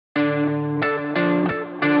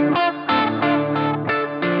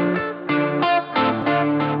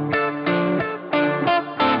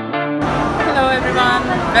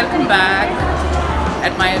Welcome back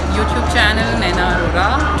at my YouTube channel Nainaa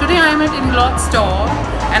Arora. Today I am at Inglot store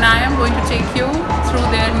and I am going to take you through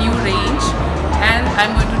their new range, and I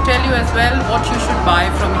am going to tell you as well what you should buy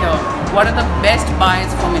from here. What are the best buys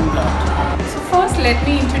from Inglot? So first let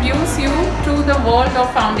me introduce you to the world of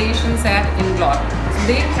foundations at Inglot.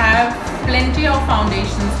 They have plenty of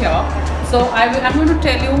foundations here. So I'm going to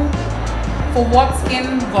tell you for what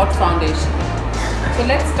skin what foundation. So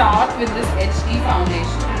let's start with this HD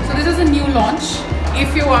foundation. So this is a new launch.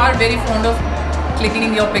 If you are very fond of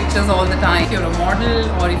clicking your pictures all the time, if you're a model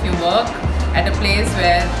or if you work at a place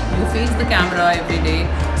where you face the camera every day,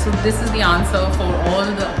 so this is the answer for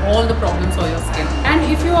all the problems for your skin. And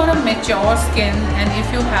if you are a mature skin and if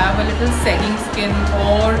you have a little sagging skin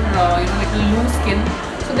or little loose skin,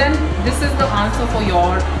 so then this is the answer for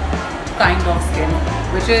your kind of skin,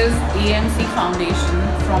 which is AMC foundation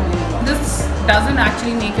from Inglot. This doesn't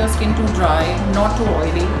actually make your skin too dry, not too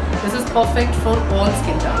oily. This is perfect for all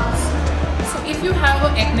skin types. So if you have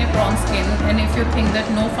an acne prone skin and if you think that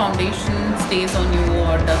no foundation stays on you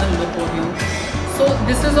or doesn't look on you, so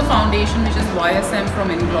this is a foundation which is YSM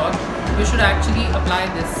from Inglot. You should actually apply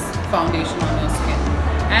this foundation on your skin.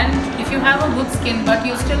 And if you have a good skin but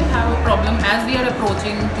you still have a problem, as we are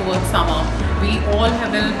approaching towards summer, we all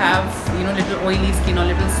will have little oily skin or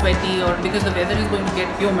little sweaty, or because the weather is going to get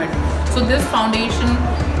humid. So this foundation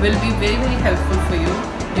will be very, very helpful for you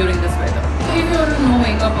during this weather. So if you're a no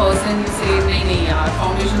makeup person, you say nahi yaar,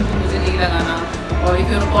 foundation to mujhe nahi lagana, or if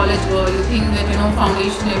you're a college girl, you think that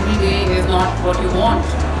foundation every day is not what you want.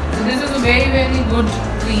 So this is a very, very good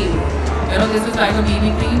cream. This is like a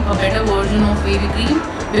BB cream, a better version of BB cream,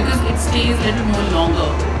 because it stays a little more longer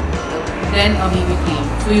than a BB cream.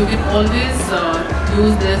 So you can always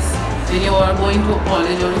use this when you are going to a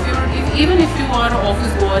college, or even if you are an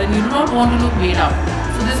office goer and you do not want to look made up.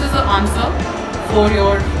 So this is the answer for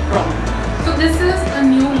your problem. So this is a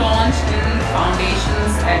new launch in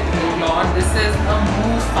foundations at Inglot. This is a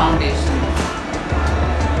mousse foundation.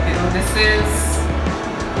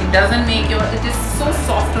 It is so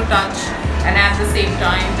soft to touch, and at the same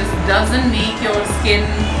time this doesn't make your skin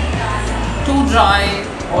too dry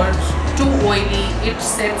or too oily. It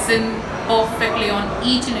sets in perfectly on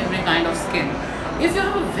each and every kind of skin. If you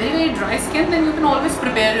have a very, very dry skin, then you can always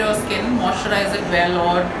prepare your skin, moisturize it well,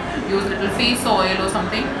 or use little face oil or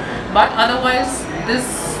something. But otherwise this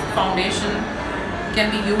foundation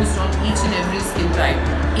can be used on each and every skin type.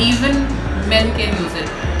 Even men can use it.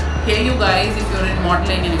 Here you guys, if you're in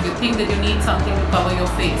modeling and if you think that you need something to cover your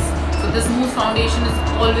face, so this mousse foundation is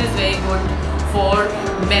always very good for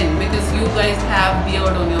men, because you guys have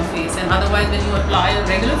beard on your face, and otherwise when you apply a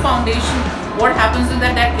regular foundation, what happens is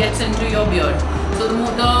that gets into your beard. So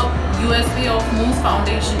the USP of mousse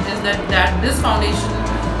foundation is that this foundation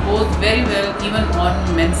goes very well even on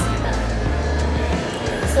men's skin.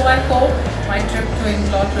 So I hope my trip to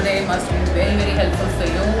Inglot today must be very, very helpful for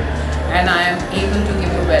you, and I am able to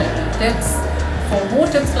give you valuable tips. For more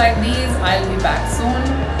tips like these, I'll be back soon.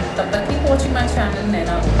 Tab tak keep watching my channel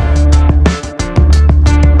Nainaa Arora.